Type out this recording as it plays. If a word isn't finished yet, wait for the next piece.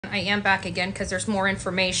I am back again because there's more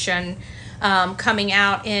information coming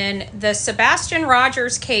out in the Sebastian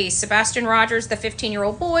Rogers case. Sebastian Rogers, the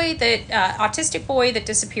 15-year-old boy, that autistic boy that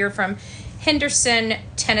disappeared from Hendersonville,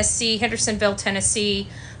 Tennessee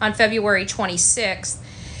on February 26th.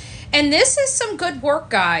 And this is some good work,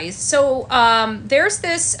 guys. So there's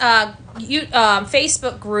this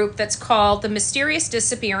Facebook group that's called The Mysterious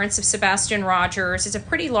Disappearance of Sebastian Rogers. It's a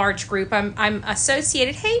pretty large group. I'm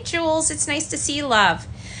associated. Hey, Jules, it's nice to see you, love.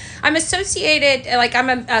 I'm associated, like I'm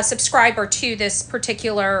a subscriber to this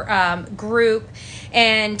particular group.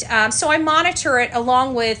 And so I monitor it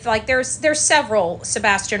along with, like, there's several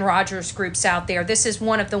Sebastian Rogers groups out there. This is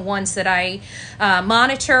one of the ones that I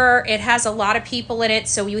monitor. It has a lot of people in it,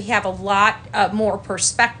 so we have a lot more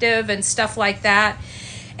perspective and stuff like that.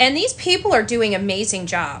 And these people are doing amazing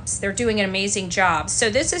jobs. They're doing an amazing job.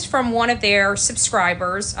 So this is from one of their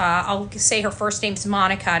subscribers. I'll say her first name's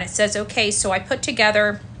Monica, and it says, okay, so I put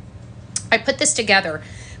this together.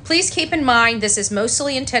 Please keep in mind this is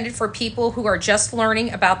mostly intended for people who are just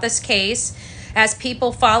learning about this case, as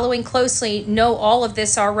people following closely know all of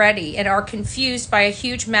this already and are confused by a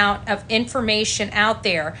huge amount of information out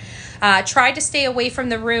there. Try to stay away from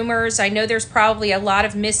the rumors. I know there's probably a lot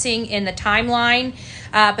of missing in the timeline,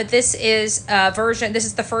 but this is a version. This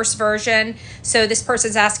is the first version. So this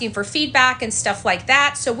person's asking for feedback and stuff like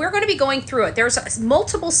that. So we're going to be going through it. There's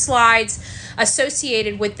multiple slides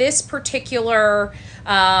associated with this particular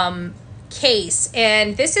case,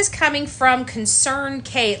 and this is coming from Concern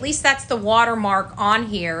K. At least that's the watermark on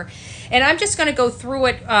here. And I'm just going to go through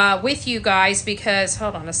it with you guys because,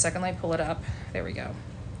 hold on a second, let me pull it up. There we go.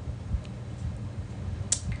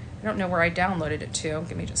 I don't know where I downloaded it to.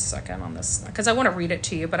 Give me just a second on this, because I want to read it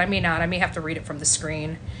to you, but I may not. I may have to read it from the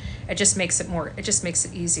screen. It just makes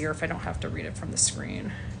it easier if I don't have to read it from the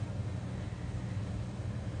screen.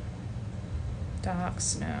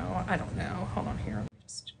 Docs, no, I don't know. Hold on here.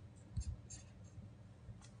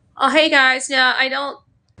 Oh, hey guys, yeah, I don't,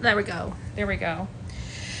 there we go.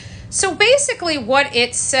 So basically what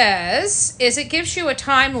it says is it gives you a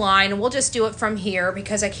timeline, and we'll just do it from here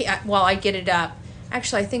because I can't, while I get it up.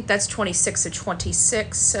 Actually, I think that's 26 of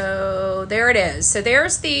 26, so there it is. So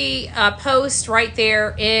there's the post right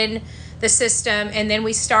there in the system, and then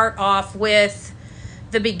we start off with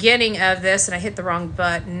the beginning of this, and I hit the wrong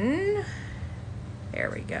button.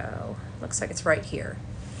 There we go. Looks like it's right here.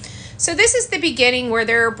 So this is the beginning where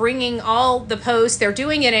they're bringing all the posts. They're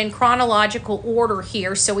doing it in chronological order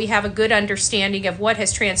here, so we have a good understanding of what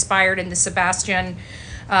has transpired in the Sebastian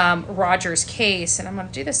Rogers case. And I'm going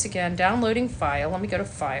to do this again. Downloading file. Let me go to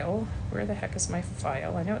file. Where the heck is my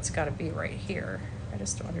file? I know it's got to be right here. I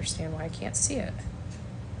just don't understand why I can't see it.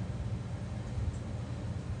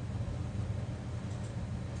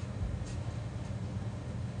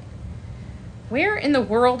 Where in the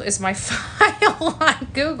world is my file on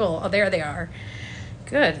Google? Oh, there they are.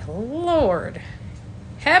 Good Lord.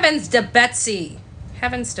 Heavens to Betsy.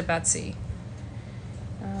 Heavens to Betsy.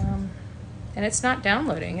 And it's not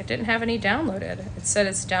downloading. It didn't have any downloaded. It said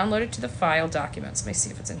it's downloaded to the file documents. Let me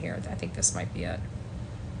see if it's in here. I think this might be it.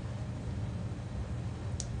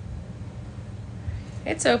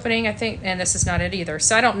 It's opening, I think, and this is not it either.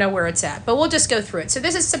 So I don't know where it's at, but we'll just go through it. So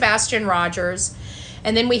this is Sebastian Rogers.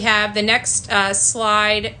 And then we have the next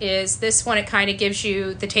slide is this one. It kind of gives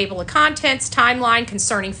you the table of contents, timeline,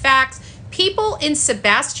 concerning facts, people in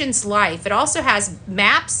Sebastian's life. It also has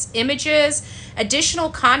maps, images, additional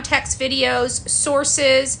context videos,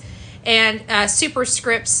 sources, and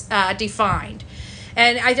superscripts defined.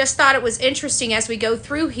 And I just thought it was interesting as we go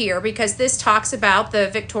through here because this talks about the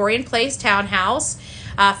Victorian Place townhouse,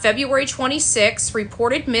 February 26th,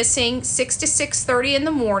 reported missing 6 to 6:30 in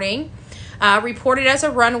the morning. Reported as a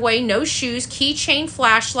runaway, no shoes, keychain,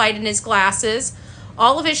 flashlight, and his glasses.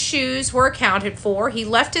 All of his shoes were accounted for. He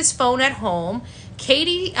left his phone at home.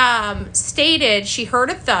 Katie stated she heard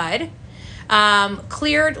a thud.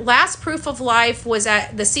 Cleared. Last proof of life was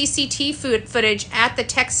at the CCTV footage at the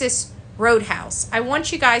Texas Roadhouse. I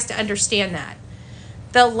want you guys to understand that.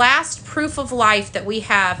 The last proof of life that we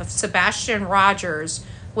have of Sebastian Rogers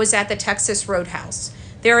was at the Texas Roadhouse.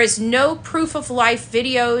 There is no proof of life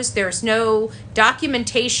videos. There's no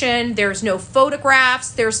documentation. There's no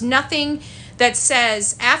photographs. There's nothing that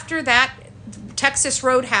says after that Texas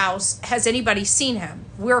Roadhouse has anybody seen him.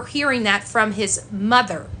 We're hearing that from his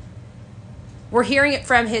mother. We're hearing it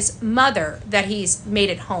from his mother that he's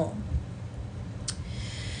made it home.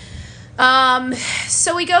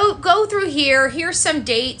 So we go through here. Here's some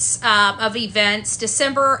dates of events.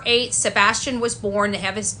 December 8th, Sebastian was born. They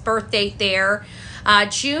have his birth date there.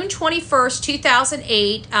 June 21st,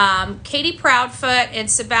 2008, Katie Proudfoot and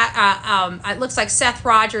it looks like Seth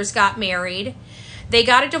Rogers got married. They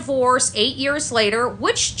got a divorce 8 years later,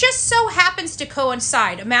 which just so happens to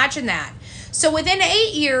coincide. Imagine that. So within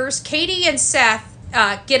 8 years, Katie and Seth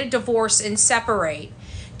get a divorce and separate.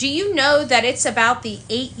 Do you know that it's about the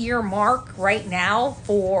 8-year mark right now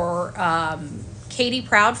for Katie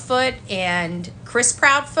Proudfoot and Chris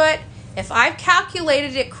Proudfoot? If I've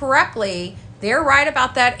calculated it correctly, they're right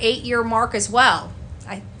about that 8-year mark as well.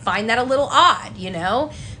 I find that a little odd, you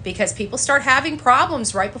know, because people start having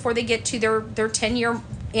problems right before they get to their 10-year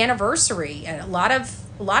anniversary, and a lot of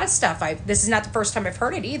stuff. This is not the first time I've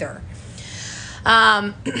heard it either.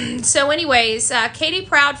 So anyways, Katie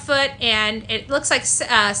Proudfoot, and it looks like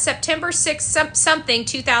September 6th, something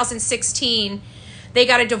 2016, they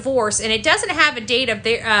got a divorce, and it doesn't have a date of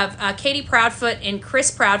Katie Proudfoot and Chris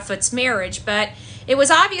Proudfoot's marriage, but it was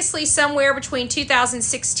obviously somewhere between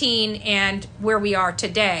 2016 and where we are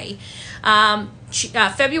today.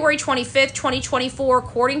 February 25th, 2024,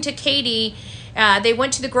 according to Katie, they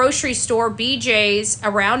went to the grocery store, BJ's,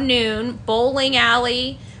 around noon, bowling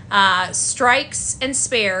alley, Strikes and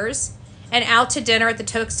Spares, and out to dinner at the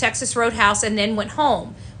Texas Roadhouse, and then went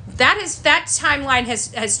home. That timeline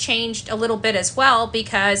has changed a little bit as well,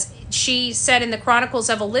 because she said in the Chronicles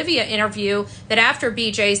of Olivia interview that after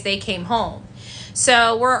BJ's they came home.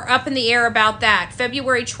 So we're up in the air about that.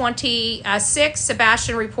 February 26th,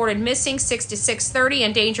 Sebastian reported missing, 6 to 6:30,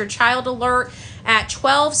 endangered child alert at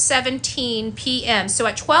 12:17 p.m. So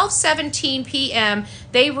at 12:17 p.m.,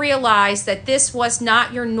 they realized that this was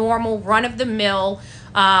not your normal run-of-the-mill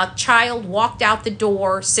child walked out the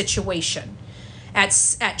door situation. At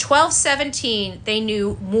 12:17, they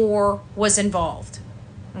knew more was involved.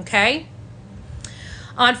 Okay?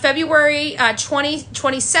 On February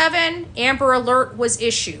 27, Amber Alert was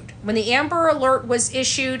issued. When the Amber Alert was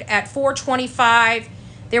issued at 4:25,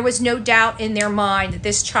 there was no doubt in their mind that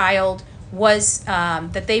this child was,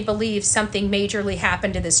 that they believed something majorly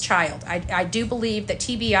happened to this child. I do believe that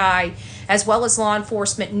TBI, as well as law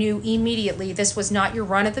enforcement, knew immediately this was not your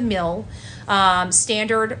run-of-the-mill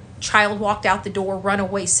standard child walked out the door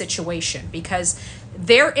runaway situation, because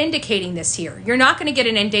they're indicating this here. You're not going to get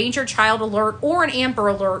an endangered child alert or an Amber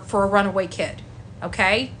Alert for a runaway kid,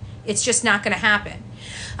 okay? It's just not going to happen.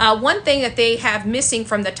 One thing that they have missing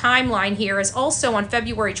from the timeline here is also on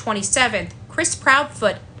February 27th, Chris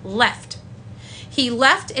Proudfoot left. He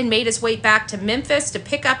left and made his way back to Memphis to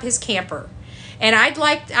pick up his camper. And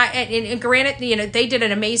and granted, you know, they did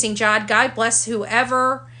an amazing job. God bless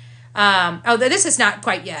whoever. This is not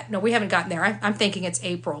quite yet. No, we haven't gotten there. I'm thinking it's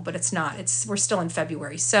April, but it's not. We're still in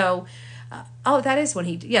February. So, that is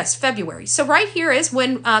when yes, February. So right here is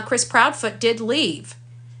when Chris Proudfoot did leave.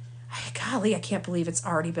 Golly, I can't believe it's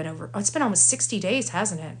already been over. Oh, it's been almost 60 days,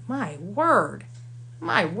 hasn't it? My word.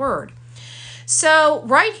 My word. So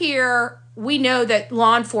right here, we know that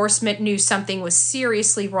law enforcement knew something was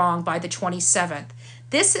seriously wrong by the 27th.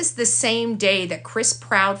 This is the same day that Chris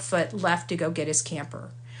Proudfoot left to go get his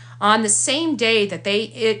camper. On the same day that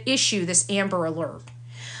they issue this Amber Alert.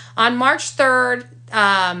 On March 3rd,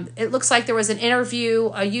 it looks like there was an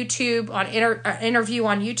interview, interview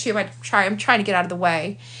on YouTube. I'm trying to get out of the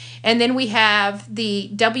way. And then we have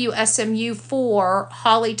the WSMU 4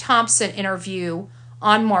 Holly Thompson interview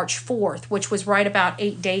on March 4th, which was right about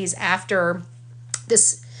 8 days after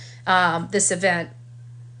this event.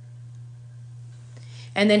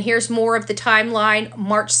 And then here's more of the timeline.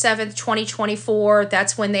 March 7th, 2024,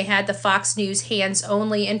 that's when they had the Fox News Hands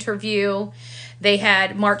Only interview. They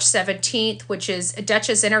had March 17th, which is a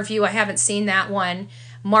Duchess interview. I haven't seen that one.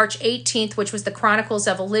 March 18th, which was the Chronicles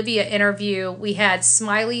of Olivia interview. We had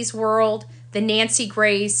Smiley's World, the Nancy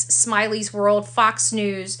Grace, Smiley's World, Fox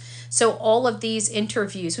News. So all of these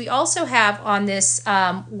interviews. We also have on this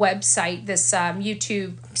website, this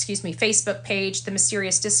Facebook page, The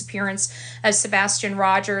Mysterious Disappearance of Sebastian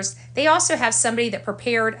Rogers. They also have somebody that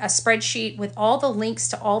prepared a spreadsheet with all the links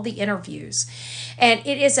to all the interviews. And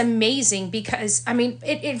it is amazing because, I mean,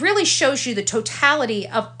 it really shows you the totality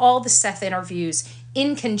of all the Seth interviews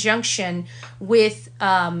in conjunction with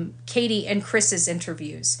Katie and Chris's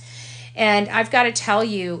interviews. And I've got to tell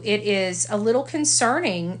you, it is a little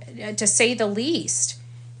concerning, to say the least,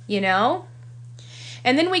 you know?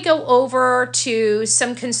 And then we go over to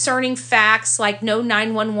some concerning facts like no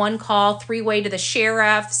 911 call, three-way to the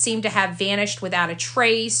sheriff, seemed to have vanished without a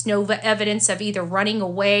trace, no evidence of either running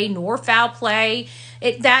away nor foul play.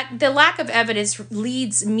 The lack of evidence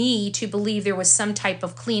leads me to believe there was some type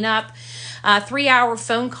of cleanup. 3-hour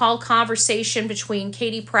phone call conversation between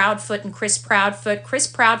Katie Proudfoot and Chris Proudfoot. Chris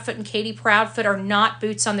Proudfoot and Katie Proudfoot are not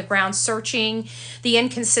boots on the ground searching. The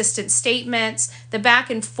inconsistent statements, the back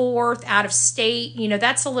and forth out of state,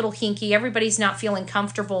 that's a little hinky. Everybody's not feeling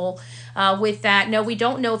comfortable with that. No, we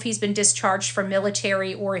don't know if he's been discharged from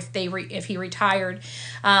military or if he retired.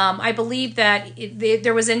 I believe that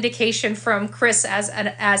there was indication from Chris as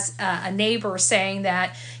a neighbor saying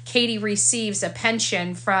that Katie receives a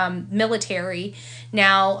pension from military.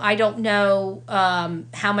 Now, I don't know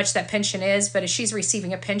how much that pension is, but if she's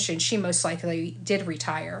receiving a pension, she most likely did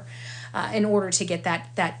retire in order to get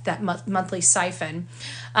that monthly siphon.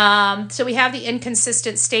 So we have the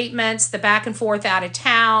inconsistent statements, the back and forth out of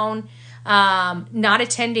town, not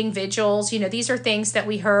attending vigils. These are things that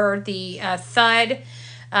we heard. The thud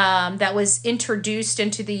that was introduced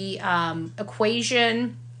into the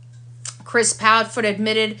equation. Chris Proudfoot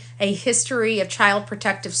admitted a history of child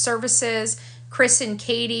protective services. Chris and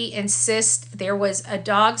Katie insist there was a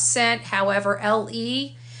dog scent. However,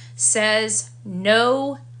 LE says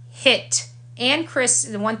no hit. And Chris,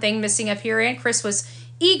 the one thing missing up here, and Chris was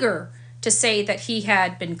eager to say that he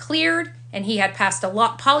had been cleared and he had passed a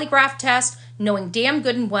polygraph test, knowing damn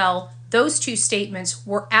good and well those two statements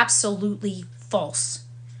were absolutely false.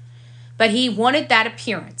 But he wanted that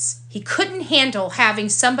appearance. He couldn't handle having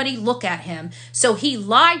somebody look at him, so he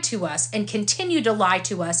lied to us and continued to lie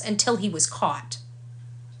to us until he was caught.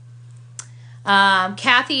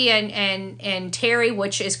 Kathy and Terry,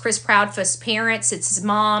 which is Chris Proudfoot's parents, it's his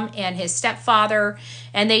mom and his stepfather,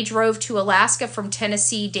 and they drove to Alaska from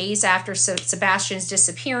Tennessee days after Sebastian's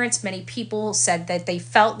disappearance. Many people said that they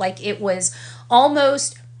felt like it was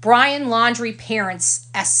almost Brian Laundrie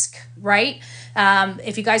Parents-esque, right?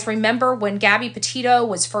 If you guys remember when Gabby Petito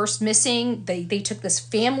was first missing, they took this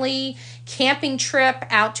family camping trip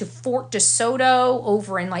out to Fort DeSoto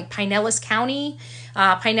over in like Pinellas County,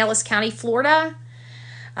 Florida.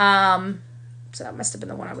 So that must have been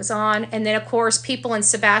the one I was on. And then of course, people in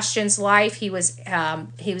Sebastian's life, he was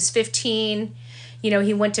 15.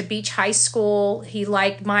 He went to Beach High School. He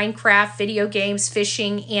liked Minecraft, video games,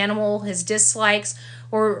 fishing, animal. His dislikes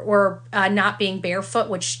were not being barefoot,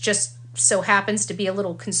 which just so happens to be a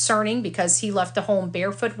little concerning because he left the home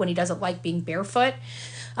barefoot when he doesn't like being barefoot.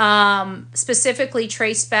 Specifically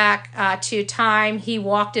traced back to time he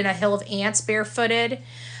walked in a hill of ants barefooted.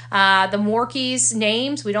 The Morkeys'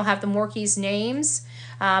 names, we don't have the Morkeys' names,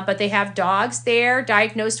 but they have dogs there,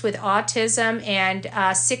 diagnosed with autism and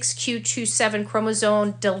 6q27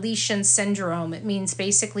 chromosome deletion syndrome. It means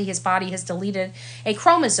basically his body has deleted a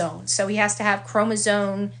chromosome, so he has to have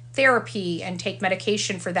chromosome therapy and take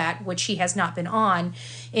medication for that, which he has not been on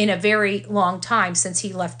in a very long time since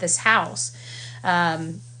he left this house.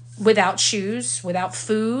 Without shoes, without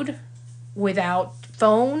food, without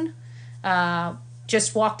phone,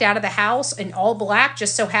 just walked out of the house in all black,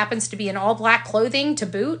 just so happens to be in all black clothing to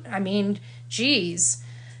boot. I mean, geez,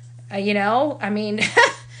 I don't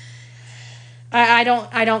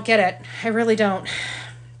get it. I really don't.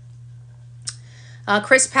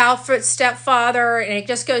 Chris Proudfoot's stepfather, and it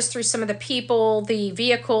just goes through some of the people, the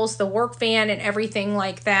vehicles, the work van, and everything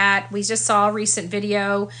like that. We just saw a recent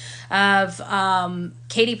video of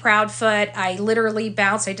Katie Proudfoot. I literally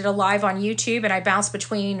bounced. I did a live on YouTube, and I bounced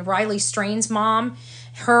between Riley Strain's mom,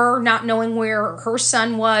 her not knowing where her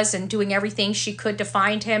son was and doing everything she could to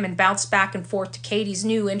find him, and bounced back and forth to Katie's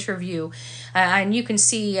new interview. And you can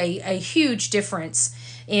see a huge difference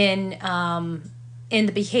in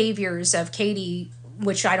the behaviors of Katie,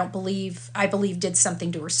 which I believe did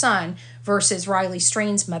something to her son, versus Riley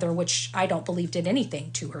Strain's mother, which I don't believe did anything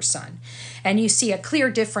to her son. And you see a clear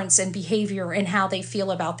difference in behavior and how they feel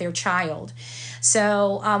about their child.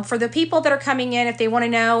 So for the people that are coming in, if they want to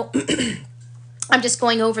know, I'm just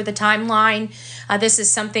going over the timeline. This is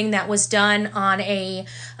something that was done on a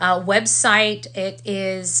website. It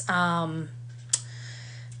is...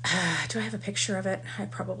 do I have a picture of it? I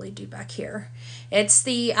probably do back here. It's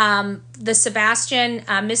the Sebastian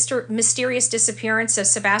mysterious disappearance of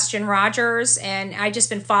Sebastian Rogers, and I just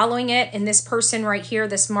been following it. And this person right here,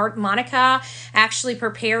 this Monica, actually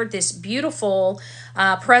prepared this beautiful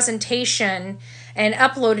presentation and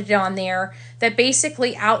uploaded it on there that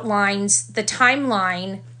basically outlines the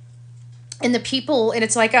timeline and the people, and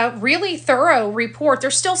it's like a really thorough report.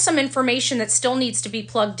 There's still some information that still needs to be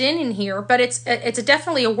plugged in here, but it's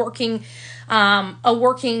definitely a working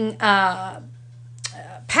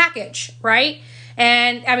package, right?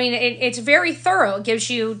 And I mean, it's very thorough. It gives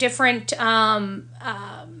you different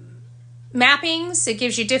mappings. It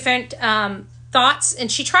gives you different thoughts,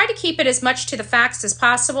 and she tried to keep it as much to the facts as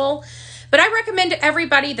possible. But I recommend to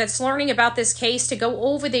everybody that's learning about this case to go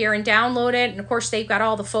over there and download it. And of course, they've got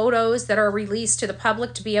all the photos that are released to the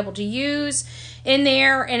public to be able to use in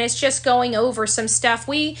there. And it's just going over some stuff.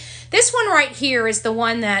 This one right here is the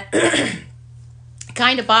one that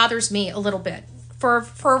kind of bothers me a little bit for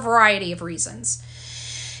a variety of reasons.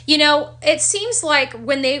 You know, it seems like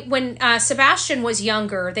when Sebastian was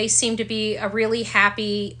younger, they seemed to be a really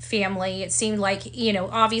happy family. It seemed like, you know,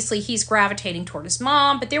 obviously he's gravitating toward his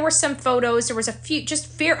mom, but there were some photos. There was a few,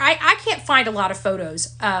 I can't find a lot of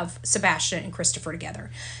photos of Sebastian and Christopher together.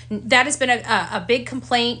 That has been a big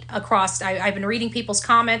complaint across. I've been reading people's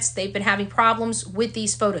comments. They've been having problems with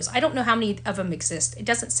these photos. I don't know how many of them exist. It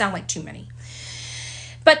doesn't sound like too many.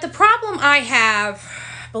 But the problem I have,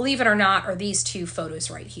 believe it or not, are these two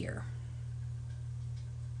photos right here.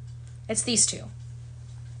 It's these two.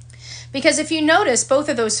 Because if you notice, both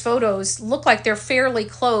of those photos look like they're fairly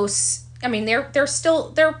close. I mean, they're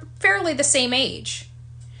fairly the same age.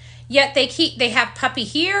 Yet they have puppy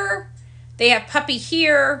here, they have puppy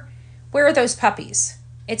here. Where are those puppies?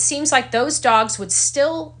 It seems like those dogs would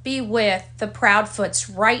still be with the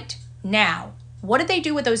Proudfoots right now. What did they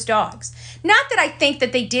do with those dogs? Not that I think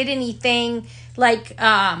that they did anything like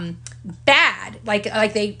bad,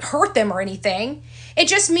 like they hurt them or anything. It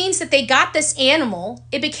just means that they got this animal.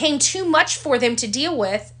 It became too much for them to deal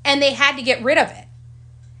with, and they had to get rid of it.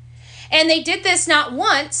 And they did this not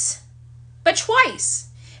once, but twice.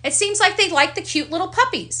 It seems like they like the cute little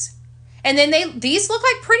puppies. And then these look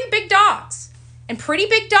like pretty big dogs. And pretty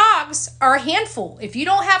big dogs are a handful. If you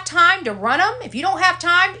don't have time to run them, if you don't have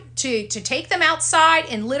time to take them outside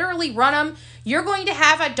and literally run them, you're going to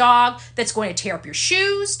have a dog that's going to tear up your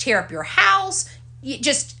shoes, tear up your house,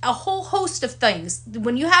 just a whole host of things.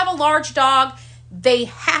 When you have a large dog, they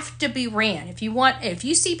have to be ran. If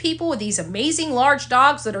you see people with these amazing large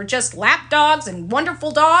dogs that are just lap dogs and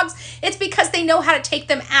wonderful dogs, it's because they know how to take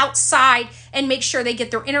them outside and make sure they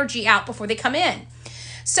get their energy out before they come in.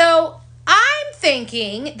 So I'm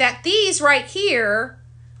thinking that these right here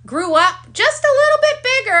grew up just a little bit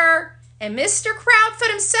bigger, and Mr. Proudfoot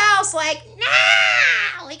himself's like,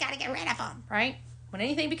 nah, we got to get rid of them, right? When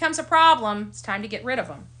anything becomes a problem, it's time to get rid of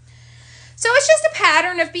them. So it's just a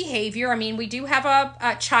pattern of behavior. I mean, we do have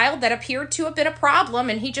a child that appeared to have been a problem,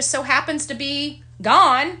 and he just so happens to be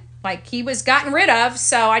gone, like he was gotten rid of.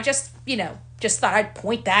 So I just thought I'd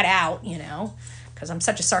point that out, because I'm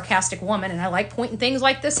such a sarcastic woman and I like pointing things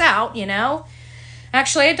like this out,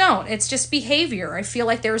 Actually, I don't. It's just behavior. I feel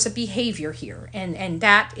like there's a behavior here, and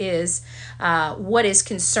that is what is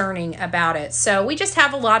concerning about it. So we just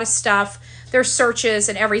have a lot of stuff. There's searches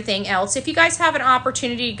and everything else. If you guys have an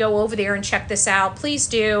opportunity to go over there and check this out, please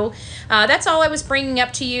do. That's all I was bringing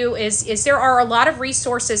up to you is there are a lot of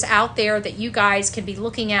resources out there that you guys can be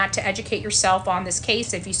looking at to educate yourself on this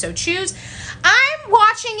case if you so choose. I'm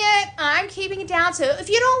watching it. I'm keeping it down. So if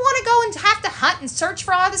you don't want to go and have to hunt and search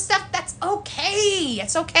for all this stuff, that's okay.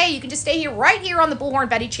 It's okay. You can just stay here right here on the Bullhorn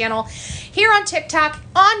Betty channel, here on TikTok,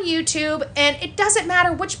 on YouTube, and it doesn't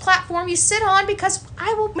matter which platform you sit on because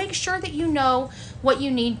I will make sure that you know what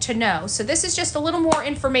you need to know. So this is just a little more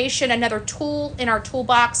information, another tool in our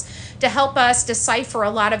toolbox to help us decipher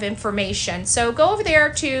a lot of information. So go over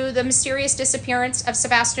there to the mysterious disappearance of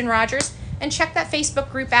Sebastian Rogers and check that Facebook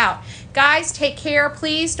group out. Guys, take care.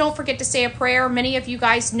 Please don't forget to say a prayer. Many of you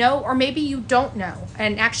guys know, or maybe you don't know,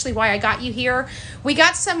 and actually why I got you here. We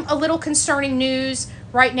got a little concerning news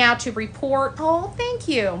right now to report. Oh, thank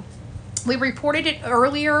you. We reported it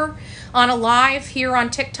earlier on a live here on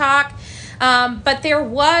TikTok, but there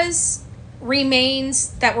was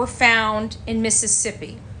remains that were found in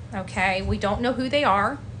Mississippi. Okay, we don't know who they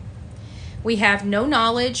are. We have no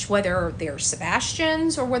knowledge whether they're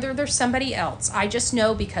Sebastian's or whether they're somebody else. I just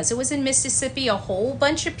know because it was in Mississippi, a whole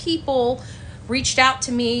bunch of people reached out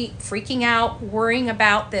to me, freaking out, worrying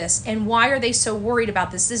about this. And why are they so worried about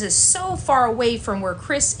this? This is so far away from where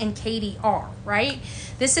Chris and Katie are, right?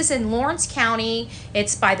 This is in Lawrence County.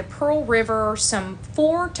 It's by the Pearl River, some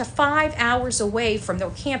 4 to 5 hours away from their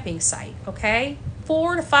camping site, okay?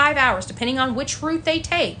 4 to 5 hours, depending on which route they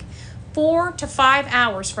take. 4 to 5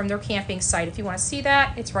 hours from their camping site. If you want to see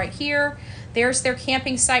that, it's right here. There's their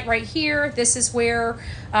camping site right here. This is where,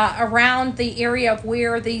 around the area of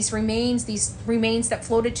where these remains that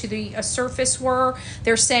floated to the surface were.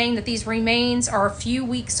 They're saying that these remains are a few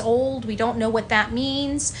weeks old. We don't know what that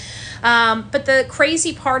means. But the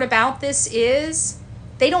crazy part about this is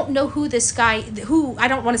they don't know who this guy, I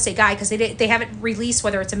don't want to say guy because they haven't released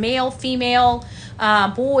whether it's a male, female,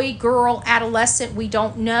 boy, girl, adolescent. We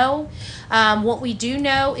don't know. What we do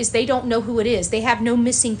know is they don't know who it is. They have no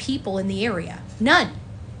missing people in the area. None.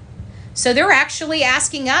 So they're actually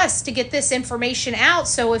asking us to get this information out.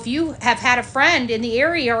 So if you have had a friend in the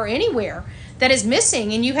area or anywhere that is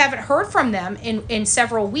missing and you haven't heard from them in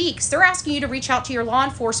several weeks, they're asking you to reach out to your law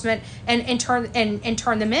enforcement and turn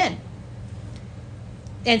them in.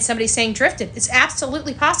 And somebody's saying drifted. It's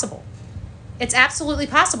absolutely possible. It's absolutely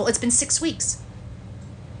possible. It's been 6 weeks.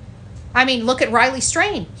 I mean, look at Riley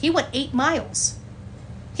Strain. He went 8 miles.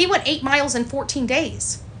 He went 8 miles in 14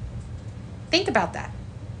 days. Think about that.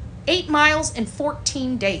 8 miles in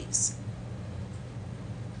 14 days.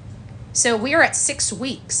 So we're at 6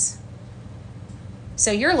 weeks.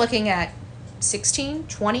 So you're looking at 16,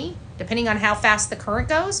 20, depending on how fast the current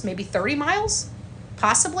goes, maybe 30 miles,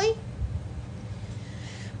 possibly.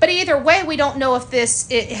 But either way, we don't know if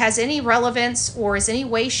it has any relevance or is any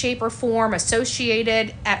way, shape, or form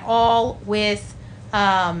associated at all with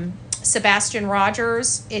Sebastian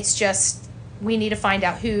Rogers. It's just we need to find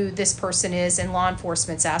out who this person is, and law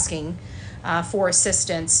enforcement's asking for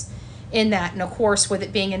assistance in that. And of course, with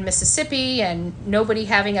it being in Mississippi and nobody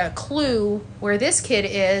having a clue where this kid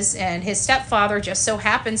is, and his stepfather just so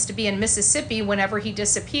happens to be in Mississippi whenever he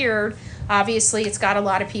disappeared, obviously it's got a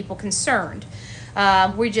lot of people concerned.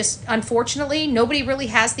 We just, unfortunately, nobody really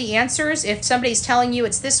has the answers. If somebody's telling you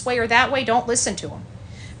it's this way or that way, don't listen to them.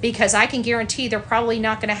 Because I can guarantee they're probably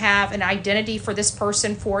not going to have an identity for this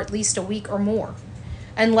person for at least a week or more.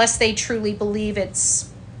 Unless they truly believe it's,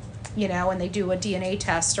 and they do a DNA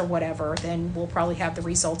test or whatever, then we'll probably have the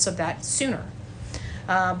results of that sooner.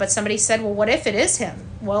 But somebody said, well, what if it is him?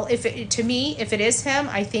 Well, if it is him,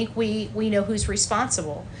 I think we know who's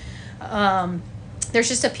responsible. There's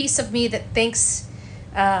just a piece of me that thinks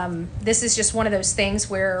this is just one of those things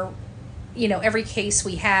where, every case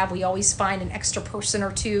we always find an extra person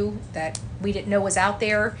or two that we didn't know was out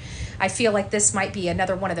there. I feel like this might be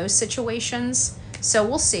another one of those situations. So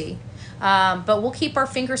we'll see. But we'll keep our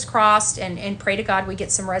fingers crossed and pray to God we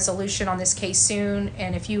get some resolution on this case soon.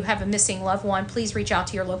 And if you have a missing loved one, please reach out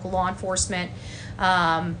to your local law enforcement.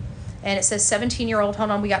 And it says 17-year-old.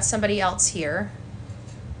 Hold on, we got somebody else here.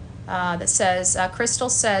 That says, Crystal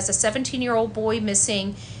says, a 17-year-old boy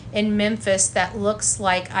missing in Memphis that looks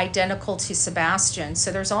like identical to Sebastian.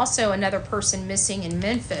 So there's also another person missing in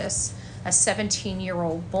Memphis, a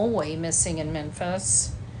 17-year-old boy missing in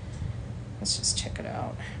Memphis. Let's just check it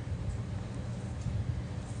out.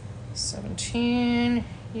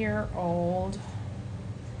 17-year-old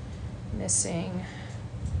missing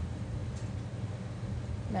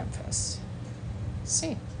Memphis. Let's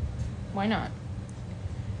see. Why not?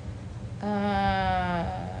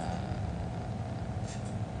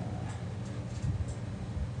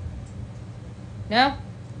 No.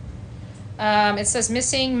 It says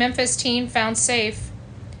missing Memphis teen found safe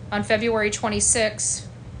on February 26.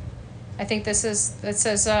 I think it says,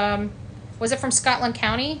 was it from Scotland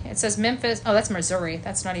County? It says Memphis. Oh, that's Missouri.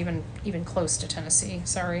 That's not even close to Tennessee.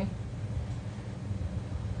 Sorry.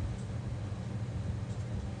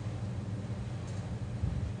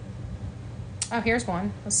 Oh, here's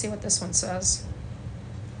one. Let's see what this one says.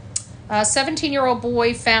 A 17-year-old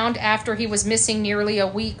boy found after he was missing nearly a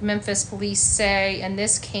week, Memphis police say, and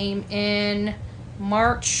this came in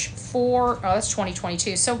March 4. Oh, that's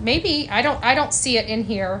 2022. So maybe I don't see it in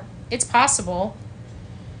here. It's possible.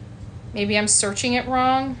 Maybe I'm searching it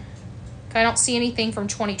wrong. I don't see anything from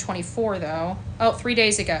 2024 though. Oh, 3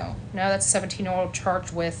 days ago. No, that's a 17-year-old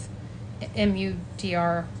charged with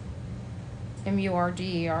MURDER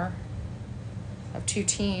of 2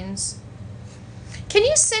 teens. Can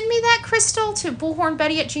you send me that, Crystal, to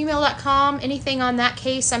bullhornbetty@gmail.com? Anything on that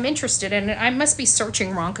case? I'm interested in it. I must be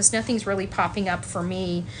searching wrong because nothing's really popping up for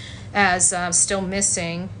me as still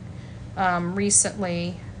missing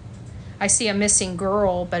recently. I see a missing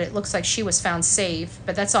girl, but it looks like she was found safe.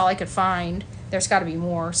 But that's all I could find. There's got to be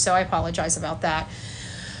more, so I apologize about that.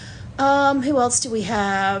 Who else do we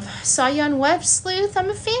have? Saw you on Web Sleuth. I'm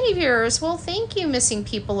a fan of yours. Well, thank you, Missing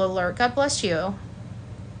People Alert. God bless you.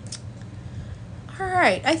 All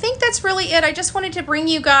right, I think that's really it. I just wanted to bring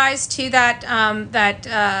you guys to that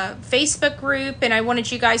Facebook group, and I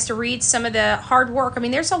wanted you guys to read some of the hard work. I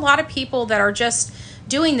mean, there's a lot of people that are just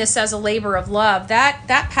doing this as a labor of love. That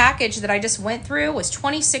package that I just went through was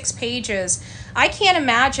 26 pages. I can't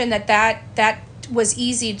imagine that was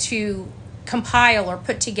easy to compile or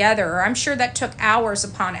put together. I'm sure that took hours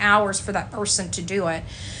upon hours for that person to do it.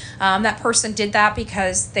 That person did that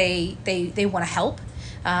because they want to help.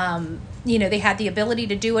 They had the ability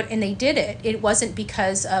to do it and they did it. It wasn't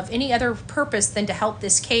because of any other purpose than to help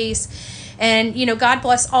this case. And, God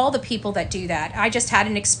bless all the people that do that. I just had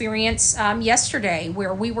an experience yesterday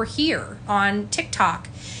where we were here on TikTok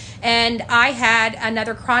And I had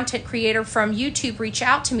another content creator from YouTube reach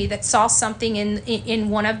out to me that saw something in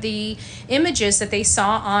one of the images that they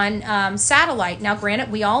saw on satellite. Now,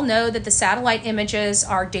 granted, we all know that the satellite images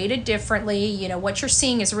are dated differently. You know, what you're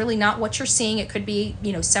seeing is really not what you're seeing. It could be,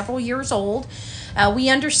 you know, several years old. We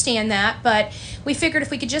understand that, but we figured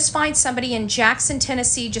if we could just find somebody in Jackson,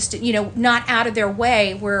 Tennessee, just, you know, not out of their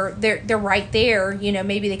way, where they're right there, you know,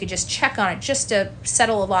 maybe they could just check on it just to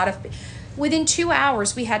settle a lot of... Within 2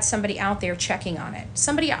 hours, we had somebody out there checking on it.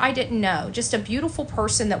 Somebody I didn't know, just a beautiful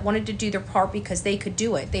person that wanted to do their part because they could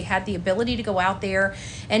do it. They had the ability to go out there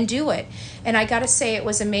and do it. And I got to say, it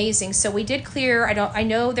was amazing. So we did clear. I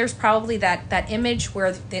know there's probably that image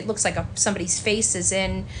where it looks like somebody's face is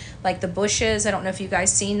in like the bushes. I don't know if you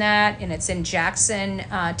guys seen that, and it's in Jackson,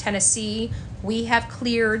 Tennessee. We have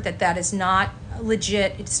cleared that is not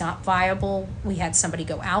legit. It's not viable. We had somebody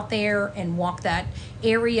go out there and walk that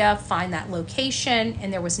area, find that location,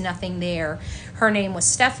 and there was nothing there. Her name was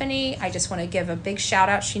Stephanie. I just want to give a big shout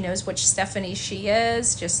out. She knows which Stephanie she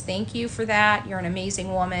is. Just thank you for that. You're an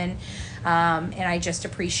amazing woman. And I just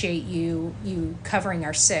appreciate you covering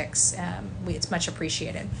our six. It's much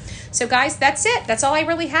appreciated. So guys, that's it. That's all I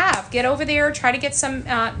really have. Get over there, try to get some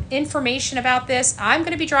information about this. I'm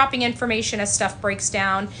going to be dropping information as stuff breaks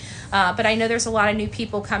down. But I know there's a lot of new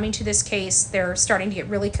people coming to this case. They're starting to get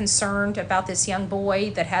really concerned about this young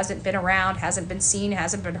boy that hasn't been around, hasn't been seen,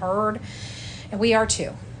 hasn't been heard. And we are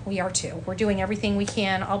too. We are too. We're doing everything we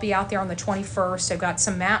can. I'll be out there on the 21st. I've got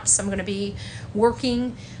some maps I'm going to be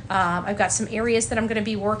working. I've got some areas that I'm going to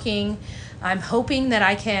be working. I'm hoping that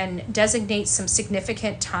I can designate some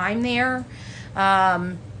significant time there.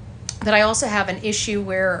 That I also have an issue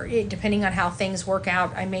where, depending on how things work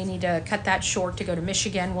out, I may need to cut that short to go to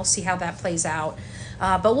Michigan. We'll see how that plays out.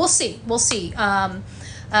 But we'll see. We'll see.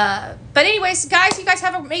 But anyways, guys, you guys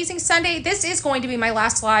have an amazing Sunday. This is going to be my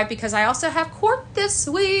last live because I also have court this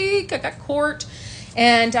week. I got court,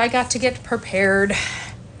 and I got to get prepared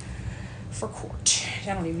for court.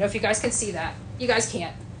 I don't even know if you guys can see that. You guys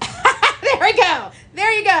can't. There we go.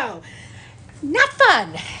 There you go. Not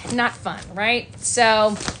fun. Not fun, right?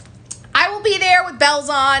 So I will be there with bells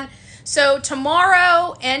on. So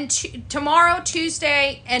tomorrow,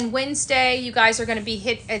 Tuesday, and Wednesday, you guys are going to be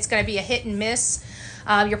hit. It's going to be a hit and miss.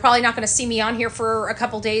 You're probably not going to see me on here for a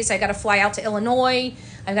couple days. I got to fly out to Illinois.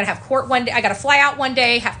 I'm going to have court one day. I got to fly out one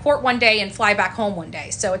day, have court one day, and fly back home one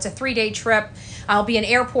day. So it's a 3-day trip. I'll be in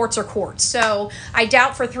airports or courts. So I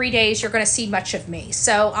doubt for 3 days you're going to see much of me.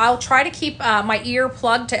 So I'll try to keep my ear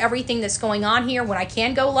plugged to everything that's going on here. When I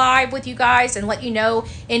can go live with you guys and let you know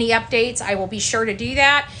any updates, I will be sure to do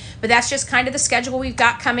that. But that's just kind of the schedule we've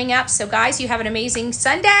got coming up. So guys, you have an amazing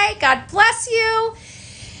Sunday. God bless you.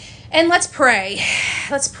 And let's pray.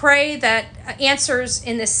 Let's pray that answers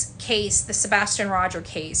in this case, the Sebastian Rogers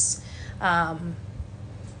case, come.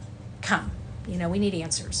 You know, we need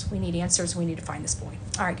answers. We need answers. We need to find this boy.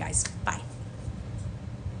 All right, guys. Bye.